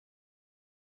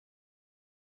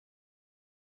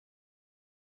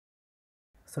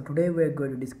So today we are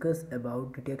going to discuss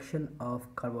about detection of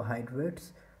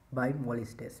carbohydrates by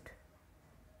Molisch'S test.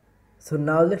 So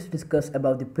now let's discuss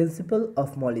about the principle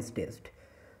of Molisch'S test.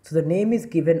 So the name is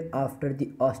given after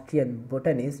the Austrian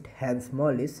botanist Hans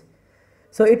Molisch.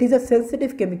 So it is a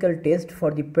sensitive chemical test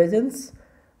for the presence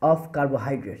of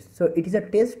carbohydrates. So it is a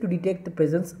test to detect the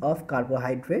presence of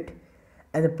carbohydrate,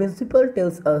 and the principle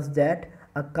tells us that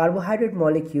a carbohydrate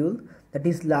molecule that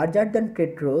is larger than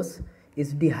tetrose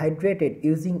is dehydrated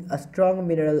using a strong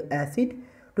mineral acid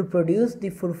to produce the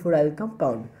furfural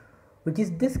compound, which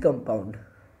is this compound.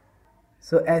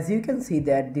 So as you can see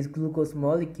that this glucose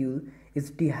molecule is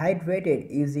dehydrated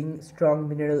using strong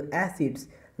mineral acids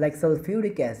like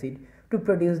sulfuric acid to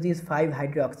produce this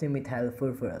 5-hydroxymethyl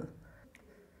furfural.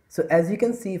 So as you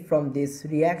can see from this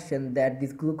reaction that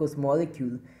this glucose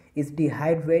molecule is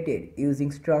dehydrated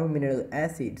using strong mineral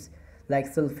acids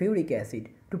like sulfuric acid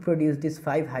to produce this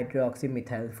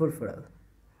 5-hydroxymethyl furfural.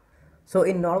 So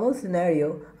in normal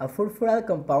scenario, a furfural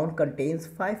compound contains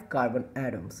 5 carbon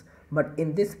atoms, but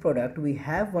in this product we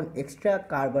have one extra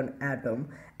carbon atom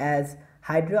as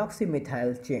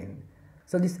hydroxymethyl chain.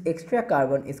 So this extra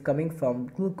carbon is coming from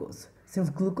glucose. Since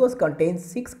glucose contains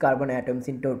 6 carbon atoms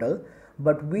in total,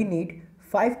 but we need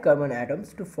 5 carbon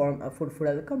atoms to form a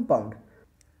furfural compound.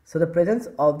 So the presence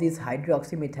of this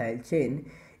hydroxymethyl chain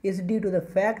is due to the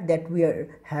fact that we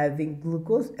are having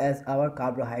glucose as our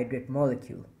carbohydrate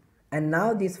molecule. And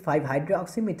now this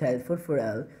 5-hydroxymethyl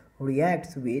furfural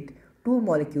reacts with 2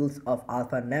 molecules of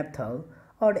alpha naphthol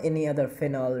or any other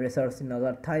phenol, resorcinol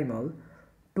or thymol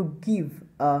to give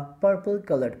a purple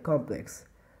colored complex.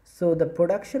 So the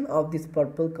production of this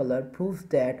purple color proves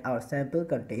that our sample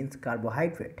contains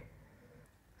carbohydrate.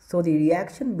 So the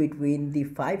reaction between the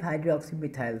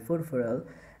 5-hydroxymethyl furfural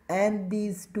and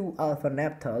these 2 alpha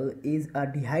naphthol is a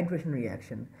dehydration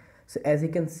reaction. So as you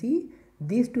can see,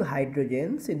 these 2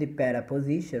 hydrogens in the para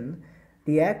position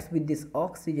reacts with this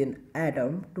oxygen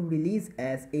atom to release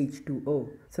as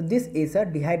H2O. So this is a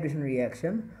dehydration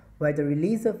reaction where the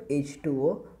release of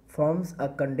H2O forms a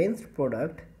condensed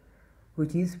product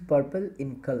which is purple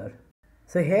in color.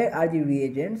 So here are the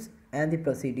reagents and the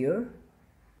procedure.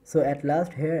 So at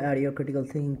last, here are your critical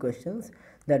thinking questions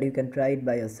that you can try it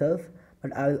by yourself,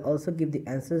 but I will also give the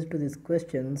answers to these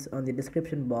questions on the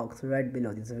description box right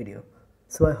below this video.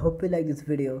 So I hope you like this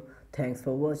video. Thanks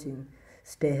for watching.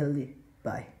 Stay healthy.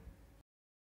 Bye.